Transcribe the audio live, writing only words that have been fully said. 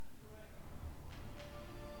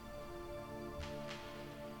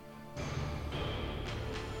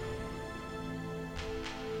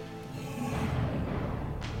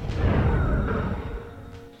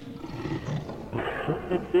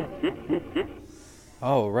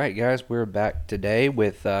All right, guys, we're back today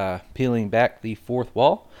with peeling back the fourth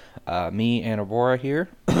wall. Me and Aurora here,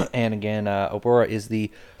 and again, Aurora is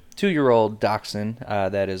the 2-year-old dachshund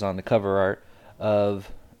that is on the cover art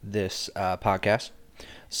of this podcast.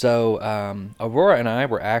 So, Aurora and I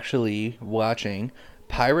were actually watching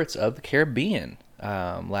Pirates of the Caribbean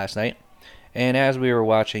last night, and as we were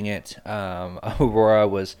watching it, Aurora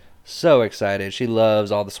was so excited. She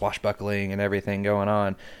loves all the swashbuckling and everything going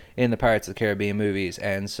on in the Pirates of the Caribbean movies,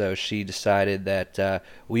 and so she decided that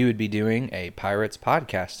we would be doing a Pirates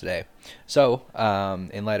podcast today. So,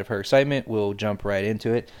 in light of her excitement, we'll jump right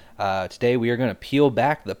into it. Today, we are going to peel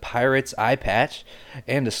back the Pirates eye patch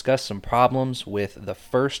and discuss some problems with the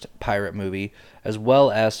first pirate movie, as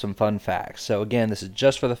well as some fun facts. So, again, this is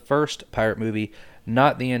just for the first pirate movie,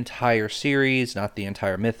 not the entire series, not the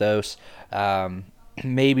entire mythos.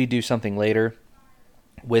 Maybe do something later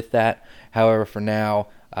with that. However, for now,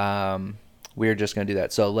 we're just going to do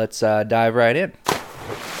that. So let's dive right in.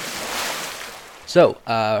 So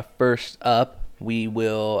first up, we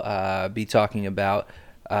will be talking about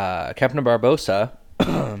Captain Barbossa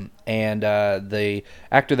and the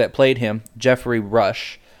actor that played him, Geoffrey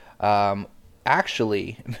Rush.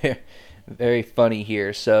 Actually, very funny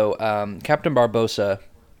here. So Captain Barbossa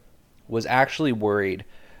was actually worried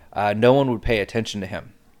no one would pay attention to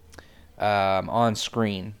him on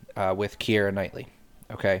screen with Keira Knightley.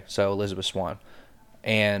 Okay, so Elizabeth Swann.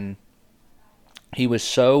 And he was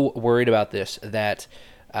so worried about this that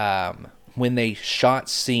when they shot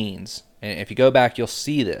scenes, and if you go back, you'll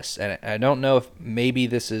see this. And I don't know if maybe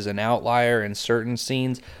this is an outlier in certain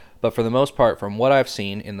scenes, but for the most part, from what I've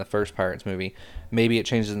seen in the first Pirates movie, maybe it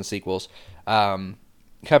changes in the sequels, Captain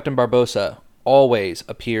Barbossa always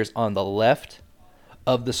appears on the left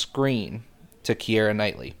of the screen to Keira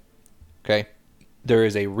Knightley. Okay? There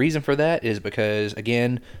is a reason for that, is because,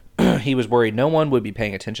 again, he was worried no one would be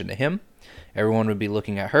paying attention to him. Everyone would be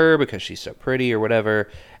looking at her because she's so pretty or whatever.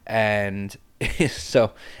 And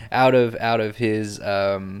so out of his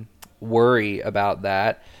worry about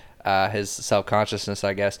that, his self-consciousness,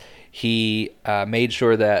 I guess, he made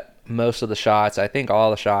sure that most of the shots, I think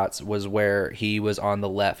all the shots, was where he was on the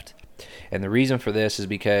left. And the reason for this is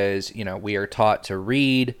because, we are taught to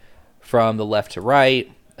read from the left to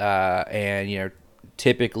right, and,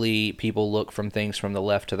 typically people look from things from the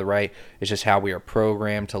left to the right. It's just how we are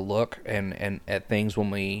programmed to look and at things when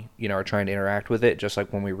we, are trying to interact with it, just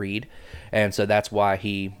like when we read. And so that's why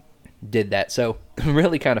he did that. So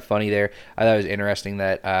really kind of funny there. I thought it was interesting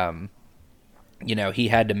that, he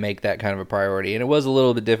had to make that kind of a priority. And it was a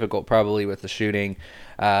little bit difficult probably with the shooting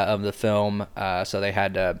of the film. So they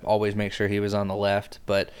had to always make sure he was on the left.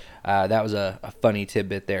 But that was a funny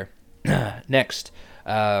tidbit there. Next,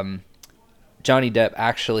 Johnny Depp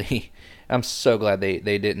actually, I'm so glad they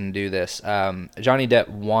didn't do this. Johnny Depp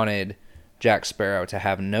wanted Jack Sparrow to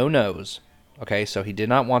have no nose. Okay, so he did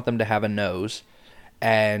not want them to have a nose.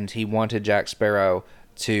 And he wanted Jack Sparrow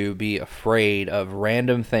to be afraid of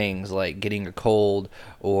random things like getting a cold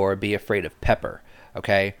or be afraid of pepper.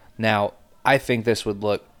 Okay, now I think this would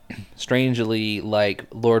look strangely like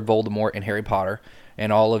Lord Voldemort in Harry Potter.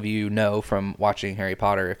 And all of you know from watching Harry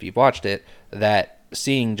Potter, if you've watched it, that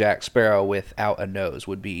seeing Jack Sparrow without a nose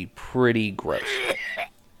would be pretty gross.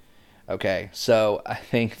 Okay, so I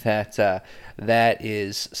think that that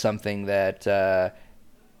is something that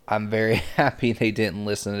I'm very happy they didn't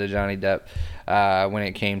listen to Johnny Depp when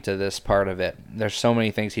it came to this part of it. There's so many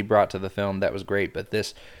things he brought to the film that was great, but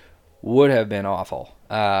this would have been awful.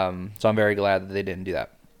 So I'm very glad that they didn't do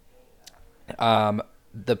that.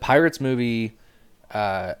 The Pirates movie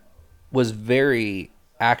was very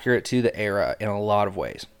accurate to the era in a lot of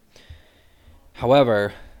ways.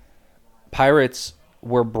 However, pirates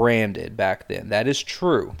were branded back then. That is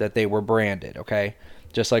true that they were branded, okay?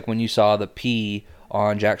 Just like when you saw the P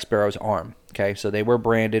on Jack Sparrow's arm, okay? So they were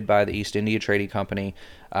branded by the East India Trading Company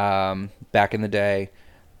back in the day.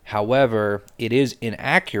 However, it is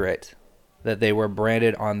inaccurate that they were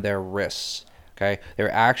branded on their wrists, okay?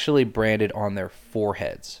 They're actually branded on their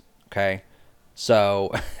foreheads, okay?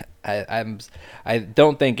 So I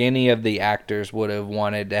don't think any of the actors would have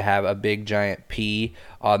wanted to have a big giant P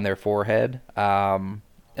on their forehead, and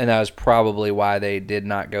that was probably why they did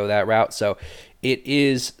not go that route. So it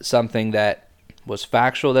is something that was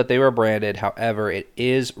factual that they were branded. However, it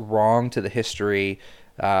is wrong to the history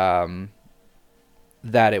that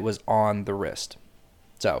it was on the wrist.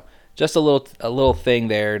 So just a little thing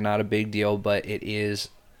there, not a big deal, but it is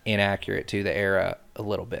inaccurate to the era a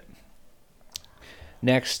little bit.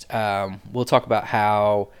 Next, we'll talk about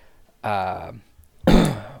how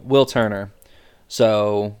Will Turner,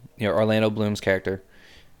 so Orlando Bloom's character,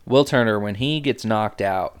 Will Turner, when he gets knocked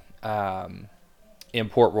out in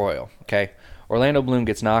Port Royal, okay? Orlando Bloom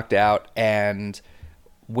gets knocked out, and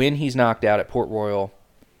when he's knocked out at Port Royal,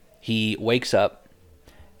 he wakes up,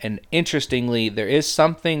 and interestingly, there is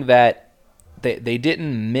something that they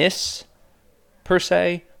didn't miss, per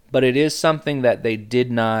se, but it is something that they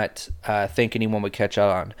did not think anyone would catch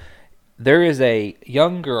on. There is a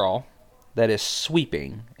young girl that is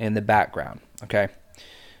sweeping in the background, okay?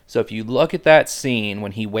 So if you look at that scene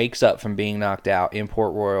when he wakes up from being knocked out in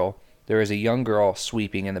Port Royal, there is a young girl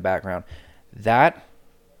sweeping in the background. That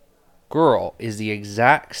girl is the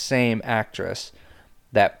exact same actress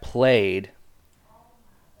that played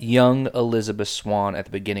young Elizabeth Swann at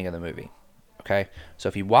the beginning of the movie. Okay? So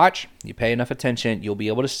if you watch, you pay enough attention, you'll be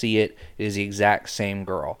able to see it. It is the exact same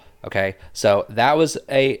girl. Okay? So that was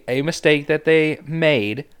a mistake that they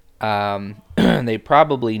made. They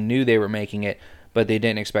probably knew they were making it, but they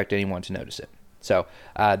didn't expect anyone to notice it. So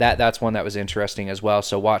that's one that was interesting as well.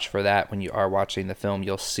 So watch for that when you are watching the film.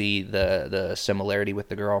 You'll see the similarity with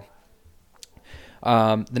the girl.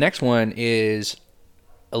 The next one is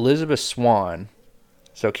Elizabeth Swann.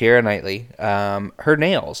 So Keira Knightley. Her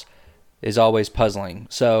nails is always puzzling.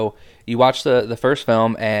 So you watch the first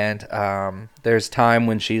film, and there's time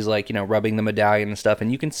when she's like, rubbing the medallion and stuff,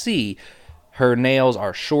 and you can see her nails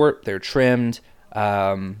are short, they're trimmed,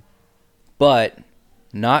 but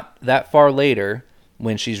not that far later,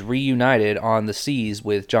 when she's reunited on the seas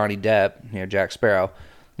with Johnny Depp, Jack Sparrow,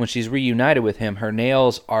 when she's reunited with him, her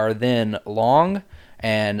nails are then long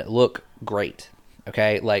and look great.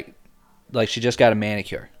 Okay, like she just got a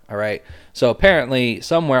manicure. All right. So apparently,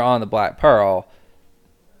 somewhere on the Black Pearl,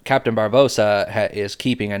 Captain Barbossa is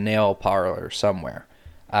keeping a nail parlor somewhere.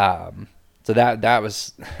 So that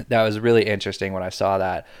was really interesting when I saw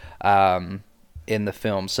that in the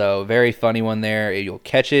film. So very funny one there. You'll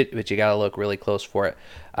catch it, but you got to look really close for it.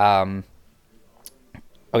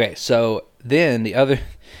 Okay, so then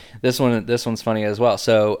this one's funny as well.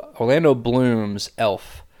 So Orlando Bloom's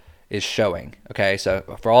Elf is showing. Okay, so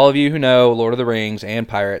for all of you who know Lord of the Rings and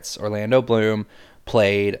Pirates, Orlando Bloom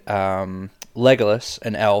played Legolas,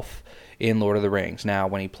 an elf, in Lord of the Rings. Now,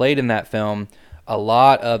 when he played in that film, a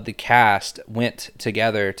lot of the cast went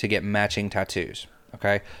together to get matching tattoos.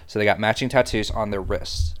 Okay, so they got matching tattoos on their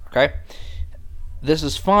wrists. Okay, this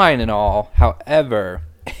is fine and all. However,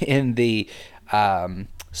 in the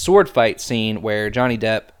sword fight scene where Johnny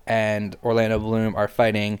Depp and Orlando Bloom are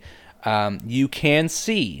fighting, you can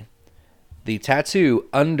see the tattoo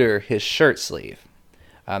under his shirt sleeve.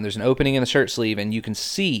 There's an opening in the shirt sleeve, and you can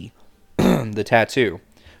see the tattoo.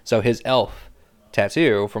 So his elf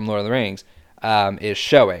tattoo from Lord of the Rings is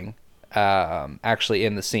showing actually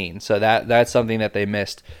in the scene. So that's something that they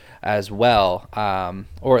missed as well,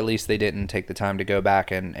 or at least they didn't take the time to go back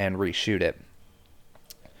and reshoot it.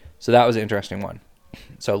 So that was an interesting one.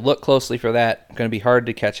 So look closely for that. It's going to be hard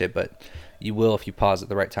to catch it, but you will if you pause at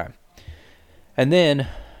the right time. And then,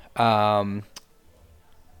 so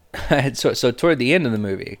toward the end of the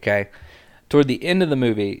movie, okay? Toward the end of the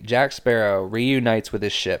movie, Jack Sparrow reunites with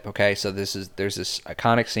his ship, okay? So there's this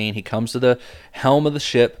iconic scene. He comes to the helm of the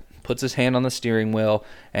ship, puts his hand on the steering wheel,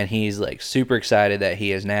 and he's like super excited that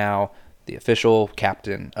he is now the official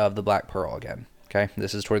captain of the Black Pearl again, okay?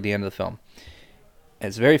 This is toward the end of the film. And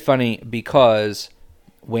it's very funny because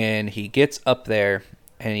when he gets up there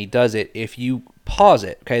and he does it, if you pause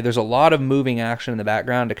it, okay, there's a lot of moving action in the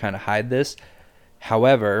background to kind of hide this.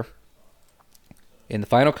 However, in the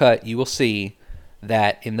final cut, you will see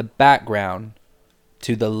that in the background,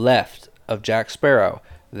 to the left of Jack Sparrow,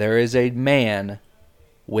 there is a man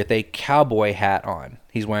with a cowboy hat on.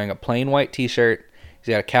 He's wearing a plain white t-shirt.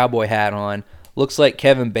 He's got a cowboy hat on. Looks like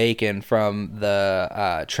Kevin Bacon from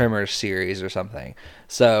the Tremors series or something.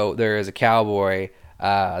 So there is a cowboy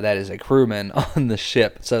that is a crewman on the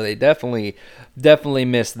ship. So they definitely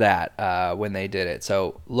missed that when they did it.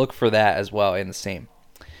 So look for that as well in the scene.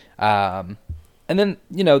 And then,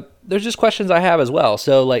 there's just questions I have as well.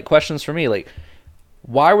 So, like, questions for me, like,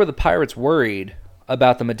 why were the pirates worried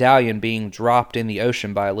about the medallion being dropped in the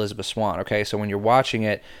ocean by Elizabeth Swann? Okay, so when you're watching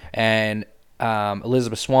it and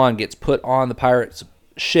Elizabeth Swann gets put on the pirate's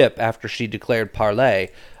ship after she declared parley,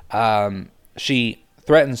 she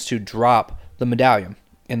threatens to drop the medallion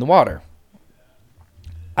in the water.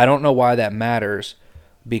 I don't know why that matters,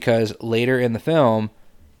 because later in the film,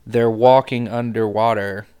 they're walking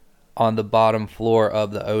underwater on the bottom floor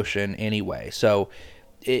of the ocean anyway. So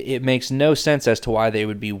it makes no sense as to why they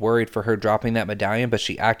would be worried for her dropping that medallion, but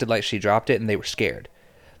she acted like she dropped it and they were scared.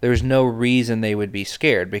 There's no reason they would be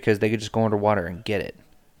scared because they could just go underwater and get it.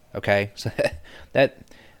 Okay? So that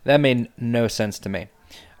made no sense to me.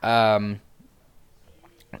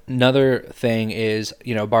 Another thing is,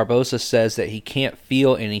 Barbossa says that he can't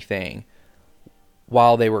feel anything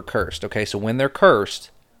while they were cursed. Okay, so when they're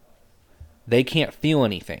cursed, they can't feel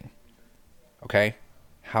anything. Okay,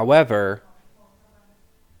 however,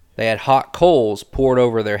 they had hot coals poured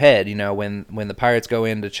over their head. When the pirates go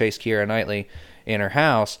in to chase Keira Knightley in her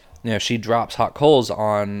house, she drops hot coals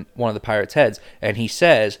on one of the pirates' heads, and he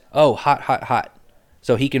says, "Oh, hot, hot, hot."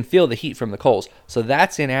 So he can feel the heat from the coals. So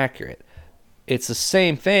that's inaccurate. It's the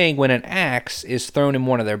same thing when an axe is thrown in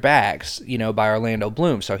one of their bags, by Orlando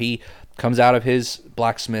Bloom. So he comes out of his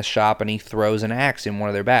blacksmith shop and he throws an axe in one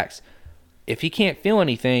of their bags. If he can't feel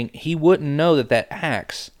anything, he wouldn't know that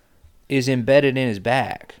axe is embedded in his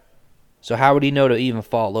bag. So how would he know to even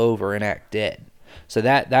fall over and act dead? So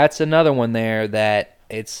that's another one there that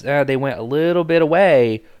they went a little bit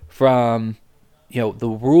away from the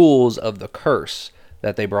rules of the curse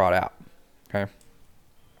that they brought out. Okay.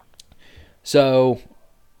 So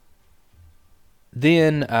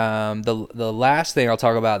then the last thing I'll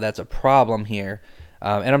talk about that's a problem here,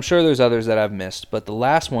 and I'm sure there's others that I've missed, but the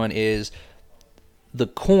last one is the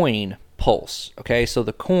coin pulse. Okay, so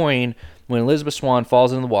the coin, when Elizabeth Swann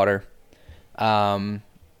falls in the water, and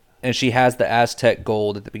she has the Aztec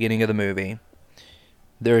gold at the beginning of the movie,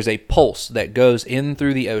 there's a pulse that goes in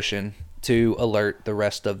through the ocean to alert the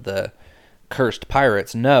rest of the cursed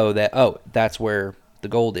pirates know that, that's where the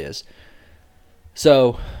gold is.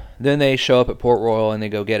 So then they show up at Port Royal and they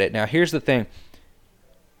go get it. Now here's the thing.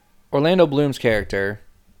 Orlando Bloom's character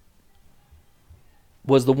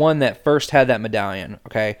was the one that first had that medallion,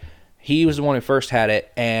 okay? He was the one who first had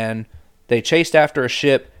it, and they chased after a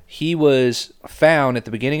ship. He was found at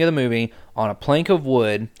the beginning of the movie on a plank of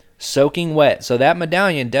wood, soaking wet. So that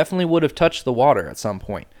medallion definitely would have touched the water at some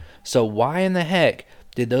point. So why in the heck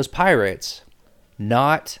did those pirates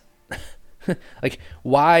not...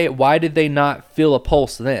 why did they not feel a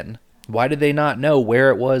pulse then? Why did they not know where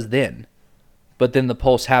it was then? But then the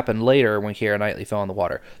pulse happened later when Keira Knightley fell in the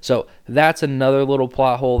water. So that's another little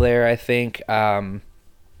plot hole there, I think.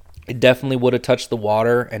 It definitely would have touched the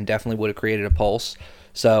water and definitely would have created a pulse.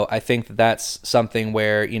 So I think that's something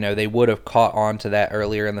where, they would have caught on to that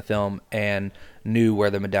earlier in the film and knew where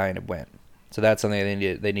the medallion had went. So that's something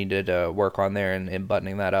they needed to work on there and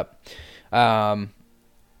buttoning that up.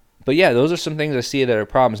 But yeah, those are some things I see that are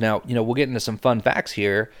problems. Now, we'll get into some fun facts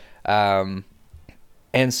here. And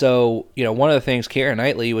so, one of the things, Keira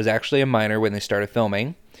Knightley was actually a minor when they started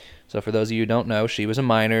filming. So for those of you who don't know, she was a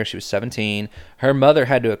minor. She was 17. Her mother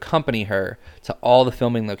had to accompany her to all the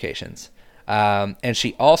filming locations. And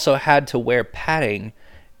she also had to wear padding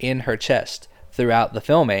in her chest throughout the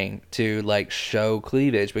filming to show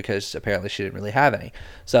cleavage because apparently she didn't really have any.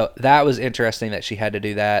 So that was interesting that she had to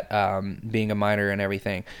do that, being a minor and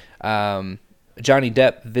everything. Johnny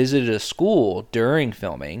Depp visited a school during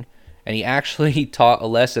filming, and he actually taught a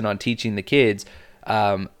lesson on teaching the kids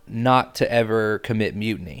not to ever commit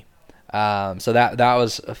mutiny. So that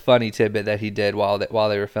was a funny tidbit that he did while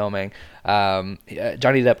they were filming. Johnny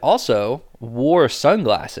Depp also wore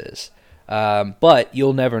sunglasses, but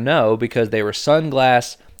you'll never know because they were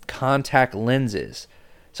sunglass contact lenses.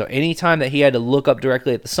 So anytime that he had to look up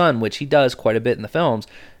directly at the sun, which he does quite a bit in the films,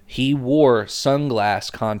 he wore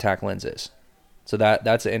sunglass contact lenses. So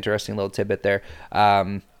that's an interesting little tidbit there.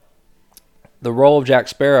 The role of Jack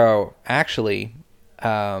Sparrow actually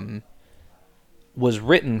was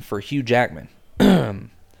written for Hugh Jackman.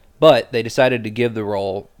 But they decided to give the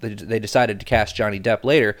role, they decided to cast Johnny Depp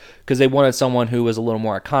later because they wanted someone who was a little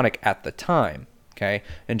more iconic at the time. Okay?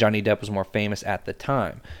 And Johnny Depp was more famous at the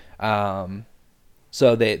time.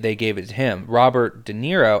 So they gave it to him. Robert De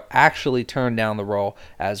Niro actually turned down the role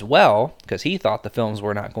as well because he thought the films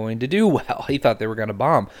were not going to do well. He thought they were going to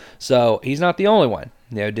bomb. So he's not the only one.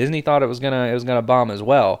 Disney thought it was gonna bomb as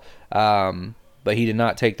well. But he did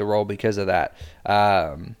not take the role because of that.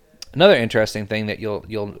 Another interesting thing that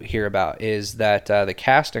you'll hear about is that the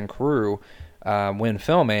cast and crew, when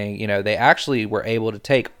filming, they actually were able to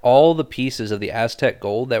take all the pieces of the Aztec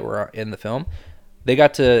gold that were in the film. They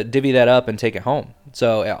got to divvy that up and take it home.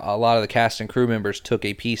 So a lot of the cast and crew members took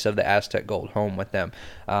a piece of the Aztec gold home with them.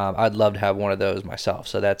 I'd love to have one of those myself.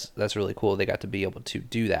 So that's really cool. They got to be able to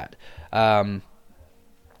do that.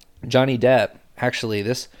 Johnny Depp, actually,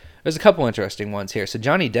 there's a couple interesting ones here. So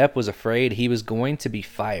Johnny Depp was afraid he was going to be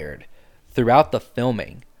fired throughout the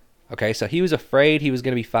filming. Okay, so he was afraid he was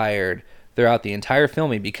going to be fired throughout the entire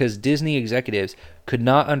filming because Disney executives could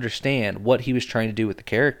not understand what he was trying to do with the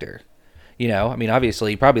character. You know, I mean,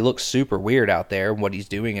 obviously, he probably looks super weird out there, what he's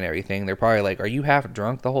doing and everything. They're probably like, "Are you half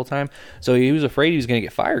drunk the whole time?" So he was afraid he was going to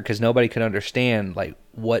get fired because nobody could understand like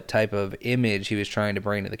what type of image he was trying to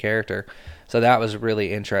bring to the character. So that was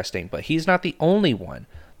really interesting. But he's not the only one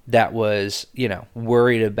that was, you know,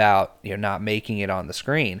 worried about, you know, not making it on the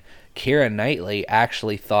screen. Keira Knightley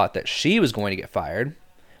actually thought that she was going to get fired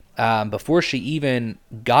before she even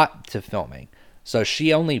got to filming. So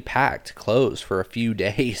she only packed clothes for a few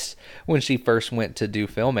days when she first went to do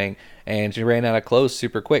filming, and she ran out of clothes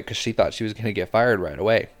super quick because she thought she was going to get fired right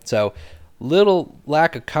away. So little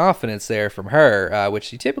lack of confidence there from her,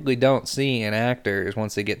 which you typically don't see in actors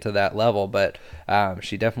once they get to that level, but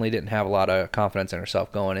she definitely didn't have a lot of confidence in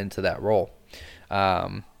herself going into that role.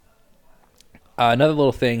 Another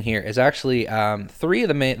little thing here is actually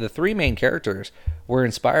the three main characters were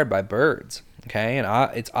inspired by birds. Okay,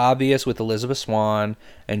 and it's obvious with Elizabeth Swann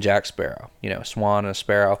and Jack Sparrow. You know, Swan and a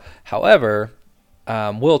sparrow. However,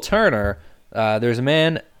 Will Turner, there's a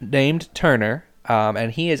man named Turner,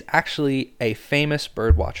 and he is actually a famous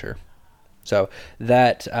bird watcher. So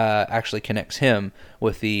that actually connects him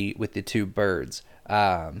with the two birds.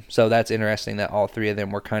 So that's interesting that all three of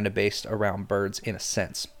them were kind of based around birds in a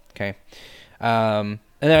sense. Okay. And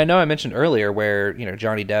then I know I mentioned earlier where, you know,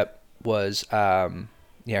 Johnny Depp was,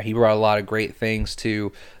 he brought a lot of great things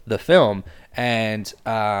to the film. And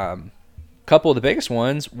a couple of the biggest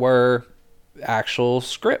ones were actual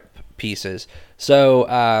script pieces. So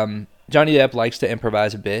Johnny Depp likes to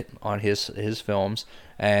improvise a bit on his films.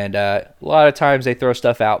 And a lot of times they throw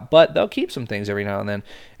stuff out, but they'll keep some things every now and then.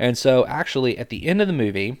 And so actually at the end of the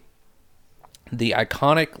movie, the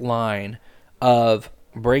iconic line of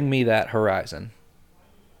 "Bring me that horizon,"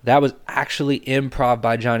 that was actually improv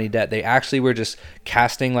by Johnny Depp. They actually were just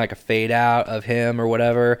casting like a fade out of him or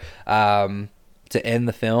whatever to end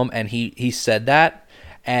the film, and he said that,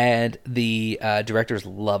 and the directors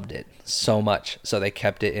loved it so much, so they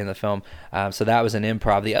kept it in the film. So that was an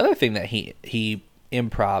improv. The other thing that he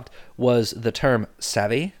improv'd was the term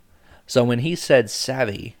savvy. So when he said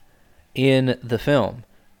savvy in the film,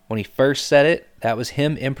 when he first said it, that was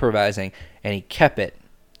him improvising, and he kept it.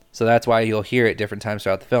 So that's why you'll hear it different times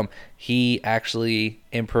throughout the film. He actually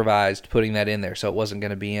improvised putting that in there, so it wasn't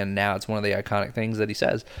going to be in. Now it's one of the iconic things that he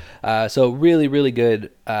says. So really, really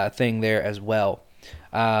good thing there as well.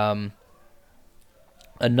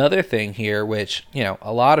 Another thing here, which, you know,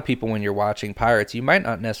 a lot of people when you're watching Pirates, you might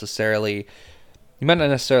not necessarily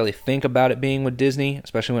think about it being with Disney,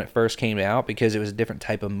 especially when it first came out, because it was a different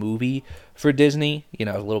type of movie for Disney. You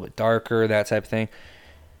know, a little bit darker, that type of thing.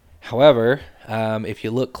 However, if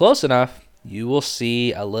you look close enough, you will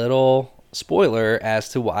see a little spoiler as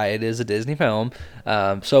to why it is a Disney film.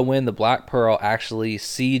 So when the Black Pearl actually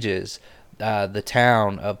sieges the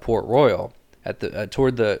town of Port Royal at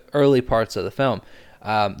toward the early parts of the film,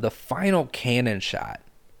 the final cannon shot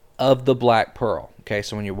of the Black Pearl. Okay,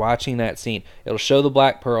 so when you're watching that scene, it'll show the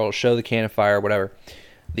Black Pearl, it'll show the cannon fire, whatever.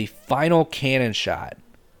 The final cannon shot,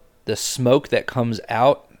 the smoke that comes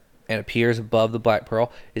out and appears above the Black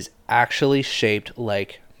Pearl, is actually shaped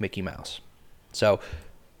like Mickey Mouse. So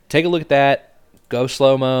take a look at that. Go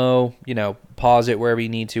slow-mo, you know, pause it wherever you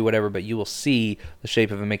need to, whatever, but you will see the shape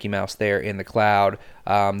of a Mickey Mouse there in the cloud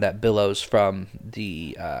that billows from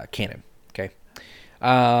the cannon. Okay.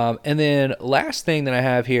 And then last thing that I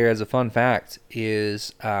have here as a fun fact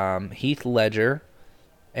is Heath Ledger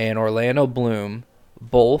and Orlando Bloom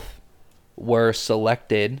both were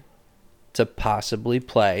selected to possibly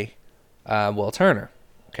play Will Turner,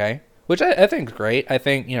 okay? Which I think is great. I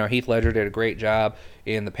think, you know, Heath Ledger did a great job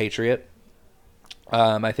in The Patriot.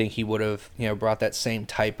 I think he would have, you know, brought that same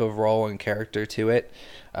type of role and character to it.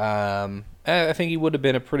 I think he would have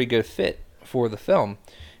been a pretty good fit for the film.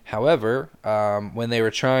 However, when they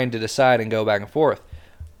were trying to decide and go back and forth,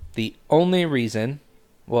 the only reason,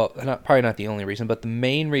 well, probably not the only reason, but the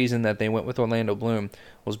main reason that they went with Orlando Bloom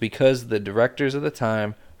was because the directors of the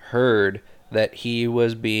time heard that he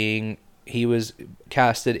was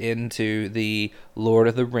casted into the Lord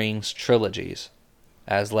of the Rings trilogies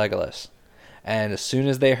as Legolas. And as soon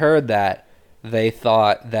as they heard that, they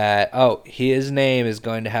thought that, oh, his name is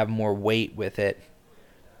going to have more weight with it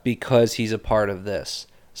because he's a part of this.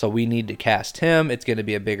 So we need to cast him. It's going to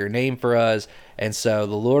be a bigger name for us. And so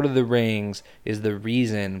the Lord of the Rings is the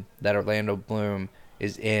reason that Orlando Bloom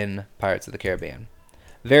is in Pirates of the Caribbean.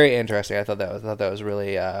 Very interesting. I thought that was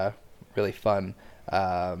really really fun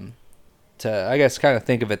I guess kind of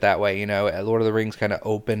think of it that way. You know, Lord of the Rings kind of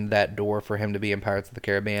opened that door for him to be in Pirates of the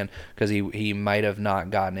Caribbean, because he might have not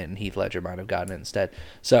gotten it, and Heath Ledger might have gotten it instead.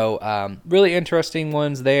 So really interesting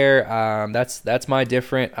ones there. That's my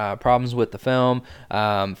different problems with the film,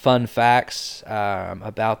 fun facts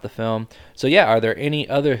about the film. So yeah, are there any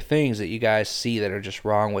other things that you guys see that are just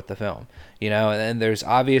wrong with the film? You know, and there's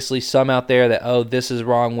obviously some out there that, oh, this is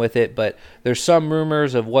wrong with it, but there's some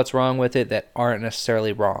rumors of what's wrong with it that aren't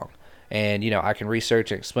necessarily wrong. And, you know, I can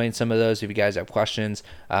research and explain some of those. If you guys have questions,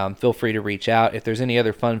 feel free to reach out. If there's any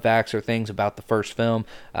other fun facts or things about the first film,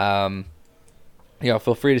 you know,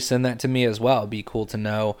 feel free to send that to me as well. It'd be cool to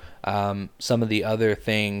know some of the other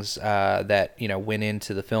things that, you know, went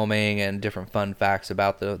into the filming, and different fun facts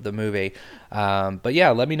about the movie. But yeah,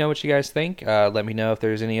 let me know what you guys think. Let me know if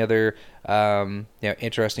there's any other you know,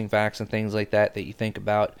 interesting facts and things like that that you think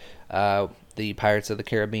about the Pirates of the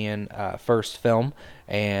Caribbean first film.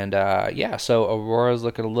 And yeah, so Aurora's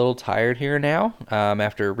looking a little tired here now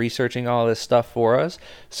after researching all this stuff for us.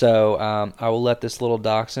 So I will let this little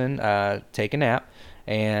dachshund take a nap.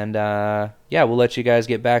 And yeah, we'll let you guys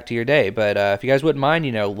get back to your day. But if you guys wouldn't mind,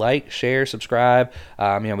 you know, like, share, subscribe.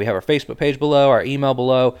 You know, we have our Facebook page below, our email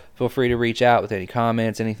below. Feel free to reach out with any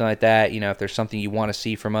comments, anything like that. You know, if there's something you want to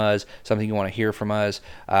see from us, something you want to hear from us,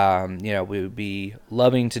 you know, we would be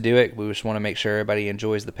loving to do it. We just want to make sure everybody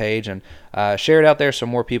enjoys the page, and share it out there so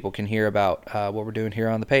more people can hear about what we're doing here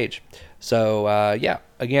on the page. So yeah,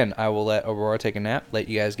 again, I will let Aurora take a nap, let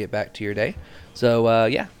you guys get back to your day. So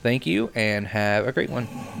yeah, thank you, and have a great one.